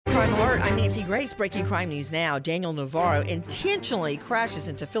Crime Alert, I'm Nancy Grace. Breaking crime news now. Daniel Navarro intentionally crashes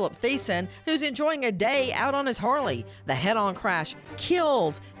into Philip Thiessen, who's enjoying a day out on his Harley. The head-on crash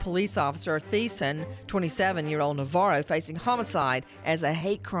kills police officer Thiessen, 27-year-old Navarro, facing homicide as a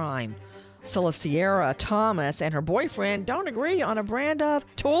hate crime. Celestia Thomas and her boyfriend don't agree on a brand of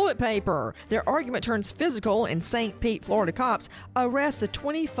toilet paper. Their argument turns physical, and St. Pete, Florida cops arrest the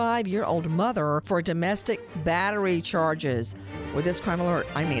 25-year-old mother for domestic battery charges. With this Crime Alert,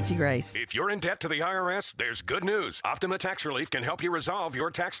 I'm Nancy Grace. If you're in debt to the IRS, there's good news. Optima Tax Relief can help you resolve your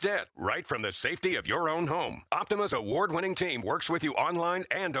tax debt right from the safety of your own home. Optima's award-winning team works with you online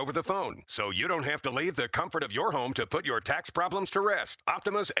and over the phone, so you don't have to leave the comfort of your home to put your tax problems to rest.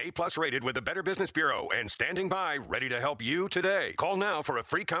 Optima's A+ rated with the Better Business Bureau and standing by ready to help you today. Call now for a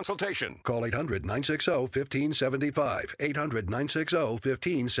free consultation. Call 800-960-1575.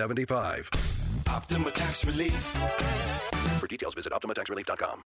 800-960-1575. Optima Tax Relief. For details, visit OptimaTaxRelief.com.